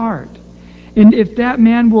their heart. And if that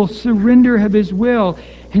man will surrender of his will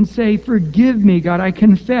and say, forgive me, God, I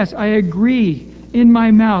confess, I agree in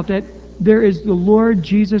my mouth that there is the Lord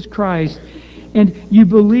Jesus Christ, and you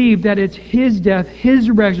believe that it's His death, His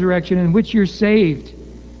resurrection in which you're saved,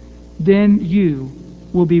 then you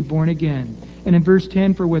will be born again. And in verse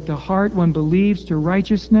 10, for with the heart one believes to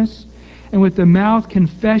righteousness, and with the mouth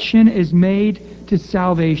confession is made to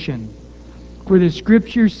salvation. For the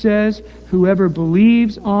Scripture says, whoever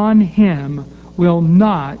believes on Him will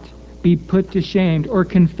not be put to shame or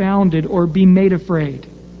confounded or be made afraid.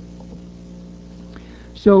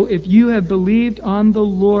 So if you have believed on the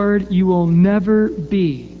Lord, you will never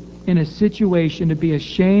be in a situation to be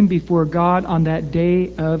ashamed before God on that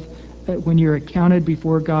day of when you're accounted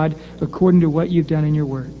before God according to what you've done in your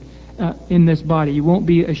word, in this body. You won't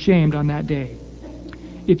be ashamed on that day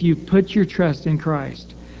if you put your trust in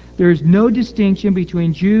Christ. There is no distinction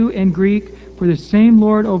between Jew and Greek, for the same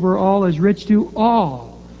Lord over all is rich to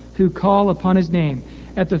all who call upon His name.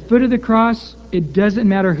 At the foot of the cross, it doesn't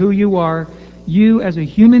matter who you are. You, as a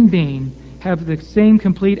human being, have the same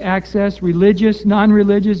complete access, religious,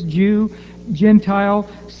 non-religious, Jew, Gentile,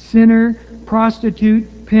 sinner,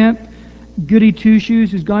 prostitute, pimp, goody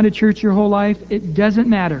two-shoes who's gone to church your whole life. It doesn't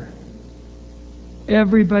matter.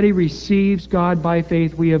 Everybody receives God by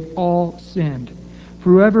faith. We have all sinned. For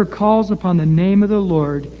whoever calls upon the name of the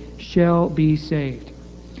Lord shall be saved.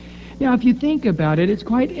 Now, if you think about it, it's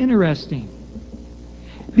quite interesting.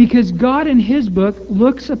 Because God in His book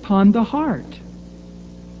looks upon the heart.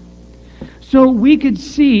 So we could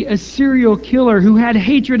see a serial killer who had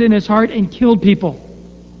hatred in his heart and killed people.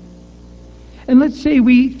 And let's say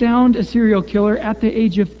we found a serial killer at the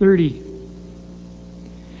age of 30.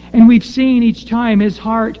 And we've seen each time his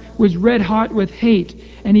heart was red hot with hate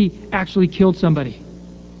and he actually killed somebody.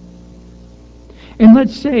 And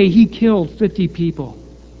let's say he killed 50 people.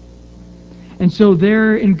 And so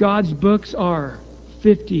there in God's books are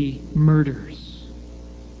 50 murders.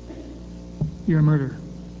 You're a murderer.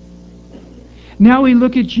 Now we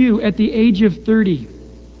look at you at the age of 30.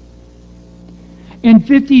 And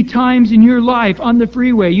 50 times in your life on the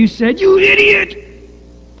freeway you said, "You idiot!"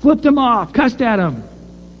 Flipped him off, cussed at him.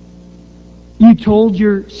 You told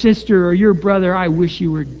your sister or your brother, "I wish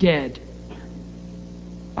you were dead.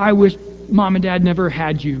 I wish Mom and Dad never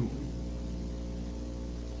had you."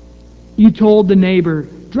 You told the neighbor,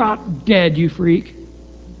 "Drop dead, you freak."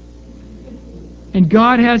 And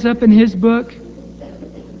God has up in His book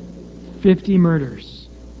 50 murders.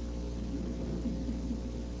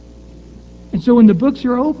 And so when the books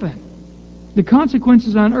are open, the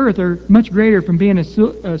consequences on earth are much greater from being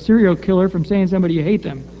a serial killer, from saying somebody you hate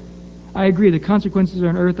them. I agree, the consequences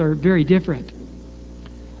on earth are very different.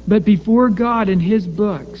 But before God in His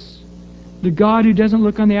books, the God who doesn't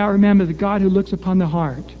look on the outward man, but the God who looks upon the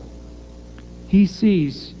heart, He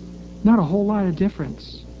sees not a whole lot of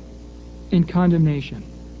difference in condemnation.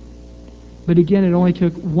 But again, it only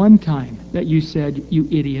took one time that you said, "You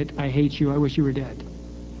idiot, I hate you, I wish you were dead."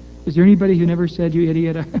 Is there anybody who never said, "You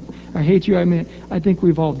idiot, I hate you"? I mean, I think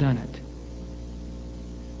we've all done it.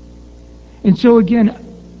 And so again,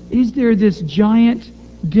 is there this giant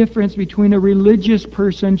difference between a religious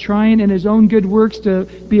person trying in his own good works to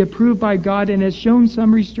be approved by God and has shown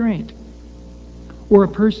some restraint, or a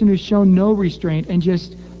person who's shown no restraint and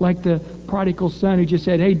just like the prodigal son who just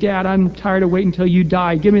said, "Hey, Dad, I'm tired of waiting until you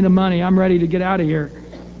die. Give me the money. I'm ready to get out of here."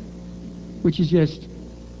 Which is just,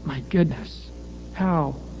 my goodness,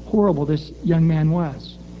 how horrible this young man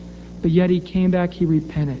was. But yet he came back, he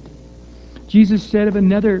repented. Jesus said of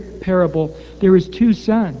another parable, there was 2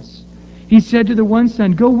 sons. He said to the one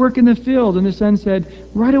son, "Go work in the field." And the son said,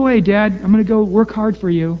 "Right away, Dad, I'm going to go work hard for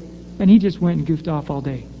you." And he just went and goofed off all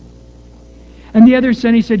day. And the other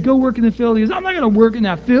son, he said, "Go work in the field." He goes, "I'm not going to work in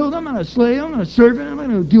that field. I'm going to slave. I'm going to serve it. I'm going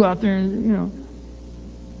to do out there, And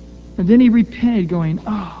then he repented, going,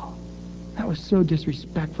 "Oh, that was so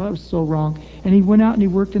disrespectful. That was so wrong." And he went out and he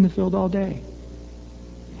worked in the field all day.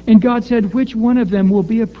 And God said, which one of them will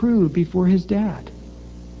be approved before his dad?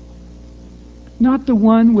 Not the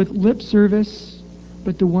one with lip service,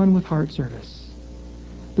 but the one with heart service.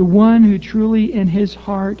 The one who truly in his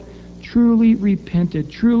heart truly repented,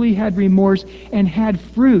 truly had remorse, and had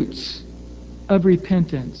fruits of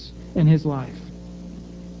repentance in his life.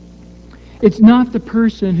 It's not the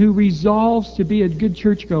person who resolves to be a good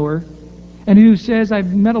churchgoer and who says,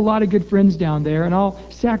 "I've met a lot of good friends down there, and I'll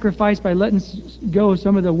sacrifice by letting go of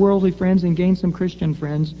some of the worldly friends and gain some Christian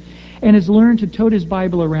friends," and has learned to tote his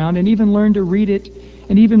Bible around and even learned to read it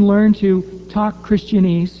and even learned to talk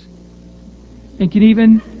Christianese and can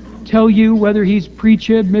even tell you whether he's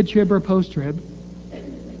pre-trib, mid-trib, or post-trib.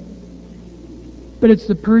 But it's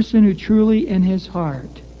the person who truly in his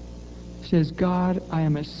heart says, "God, I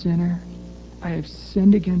am a sinner. I have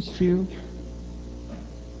sinned against you.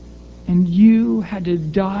 And you had to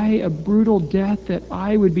die a brutal death that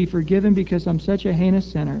I would be forgiven because I'm such a heinous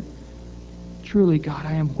sinner. Truly, God,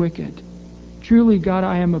 I am wicked. Truly, God,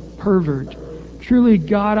 I am a pervert. Truly,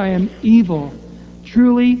 God, I am evil.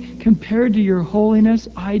 Truly, compared to your holiness,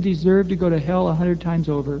 I deserve to go to hell 100 times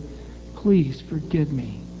over. Please forgive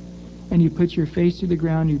me." And you put your face to the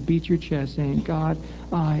ground, you beat your chest saying, "God,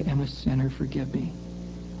 I am a sinner. Forgive me.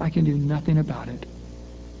 I can do nothing about it.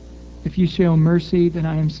 If you show mercy, then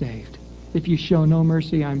I am saved. If you show no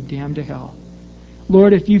mercy, I'm damned to hell."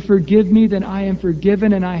 Lord, if you forgive me, then I am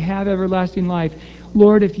forgiven and I have everlasting life.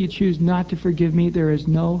 Lord, if you choose not to forgive me, there is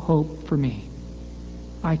no hope for me.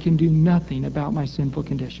 I can do nothing about my sinful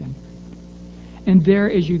condition. And there,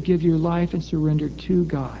 as you give your life and surrender to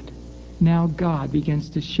God, now God begins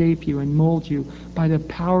to shape you and mold you by the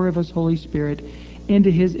power of His Holy Spirit into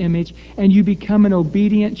His image, and you become an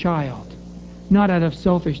obedient child. Not out of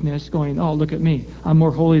selfishness, going, oh, look at me, I'm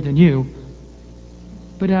more holy than you,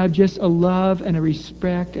 but out of just a love and a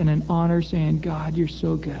respect and an honor, saying, God, you're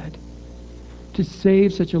so good. To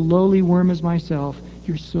save such a lowly worm as myself,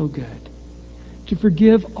 you're so good. To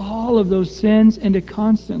forgive all of those sins and to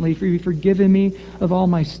constantly be forgiving me of all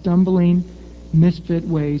my stumbling, misfit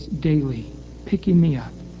ways daily, picking me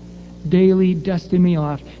up, daily dusting me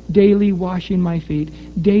off, daily washing my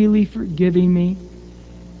feet, daily forgiving me.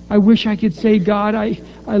 I wish I could say, God, I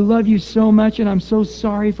love you so much and I'm so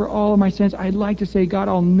sorry for all of my sins. I'd like to say, God,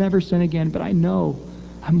 I'll never sin again, but I know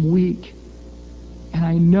I'm weak. And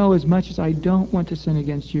I know as much as I don't want to sin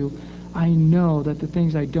against you, I know that the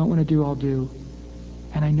things I don't want to do, I'll do.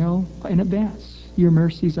 And I know in advance, your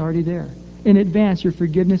mercy is already there. In advance, your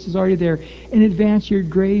forgiveness is already there. In advance, your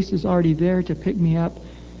grace is already there to pick me up.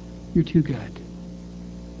 You're too good.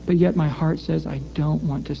 But yet my heart says, I don't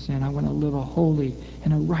want to sin. I want to live a holy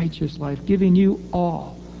and a righteous life, giving you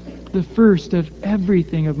all, the first of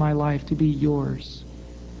everything of my life to be yours.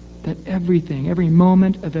 That everything, every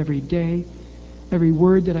moment of every day, every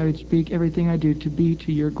word that I would speak, everything I do, to be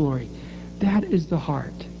to your glory. That is the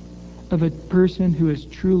heart of a person who is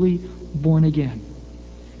truly born again.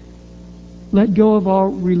 Let go of all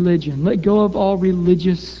religion. Let go of all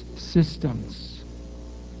religious systems.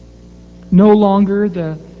 No longer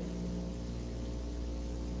the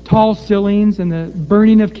tall ceilings and the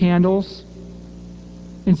burning of candles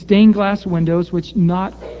and stained glass windows, which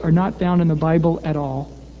are not found in the Bible at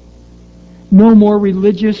all. No more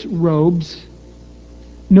religious robes.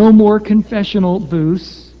 No more confessional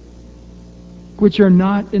booths, which are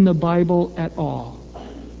not in the Bible at all.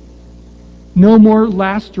 No more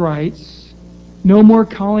last rites. No more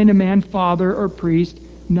calling a man father or priest,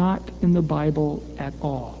 not in the Bible at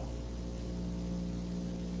all.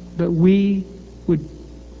 But we would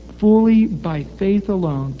fully, by faith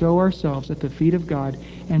alone, throw ourselves at the feet of God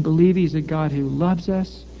and believe He's a God who loves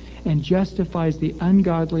us and justifies the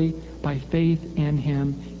ungodly by faith in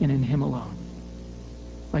Him and in Him alone.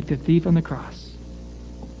 Like the thief on the cross.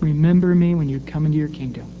 Remember me when you come into your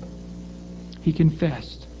kingdom. He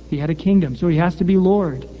confessed. He had a kingdom, so he has to be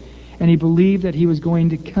Lord. And he believed that he was going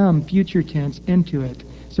to come, future tense, into it.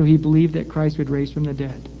 So he believed that Christ would raise from the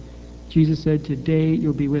dead. Jesus said, today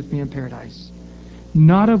you'll be with me in paradise.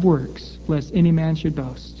 Not of works, lest any man should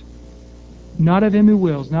boast. Not of him who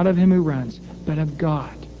wills, not of him who runs, but of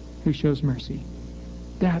God who shows mercy.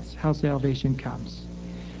 That's how salvation comes.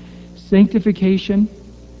 Sanctification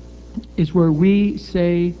is where we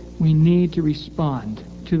say we need to respond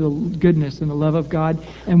to the goodness and the love of God,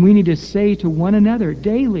 and we need to say to one another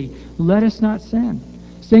daily, let us not sin.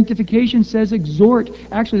 Sanctification says exhort.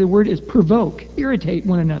 Actually, the word is provoke, irritate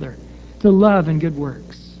one another to love and good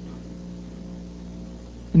works.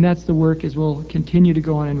 And that's the work as we'll continue to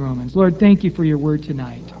go on in Romans. Lord, thank you for your word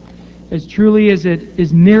tonight. As truly as it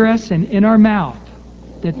is near us and in our mouth,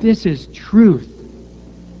 that this is truth.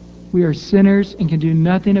 We are sinners and can do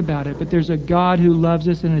nothing about it, but there's a God who loves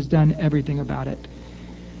us and has done everything about it.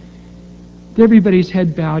 Everybody's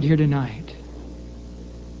head bowed here tonight.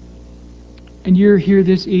 And you're here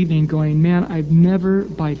this evening going, man, I've never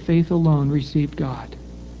by faith alone received God.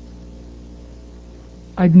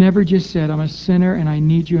 I've never just said, I'm a sinner and I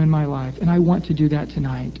need you in my life. And I want to do that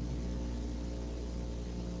tonight.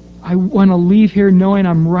 I want to leave here knowing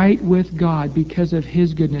I'm right with God because of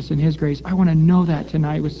His goodness and His grace. I want to know that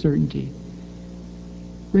tonight with certainty.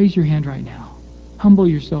 Raise your hand right now. Humble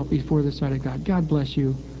yourself before the sight of God. God bless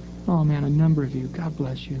you. Oh man, a number of you. God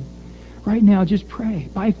bless you. Right now, just pray.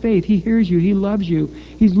 By faith, He hears you. He loves you.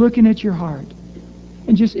 He's looking at your heart.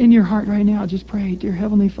 And just in your heart right now, just pray, Dear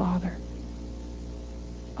Heavenly Father,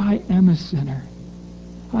 I am a sinner.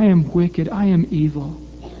 I am wicked. I am evil.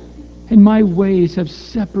 And my ways have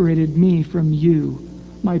separated me from you,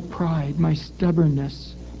 my pride, my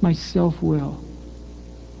stubbornness, my self-will.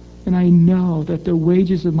 And I know that the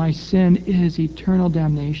wages of my sin is eternal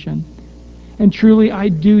damnation. And truly, I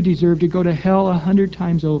do deserve to go to hell 100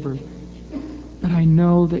 times over. But I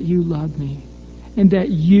know that you love me, and that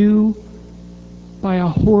you, by a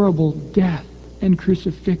horrible death and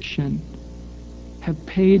crucifixion, have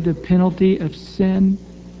paid the penalty of sin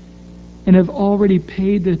and have already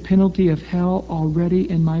paid the penalty of hell already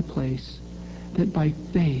in my place, that by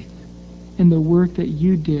faith and the work that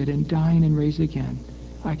you did in dying and raising again,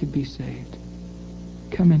 I could be saved.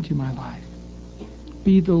 Come into my life.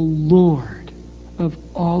 Be the Lord of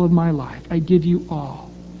all of my life. I give you all.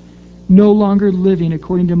 No longer living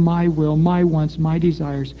according to my will, my wants, my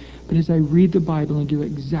desires, but as I read the Bible and do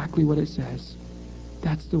exactly what it says,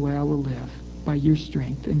 that's the way I will live, by your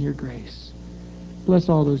strength and your grace. Bless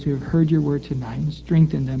all those who have heard your word tonight and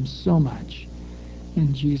strengthen them so much.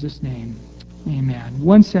 In Jesus' name, amen.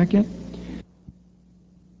 1 second.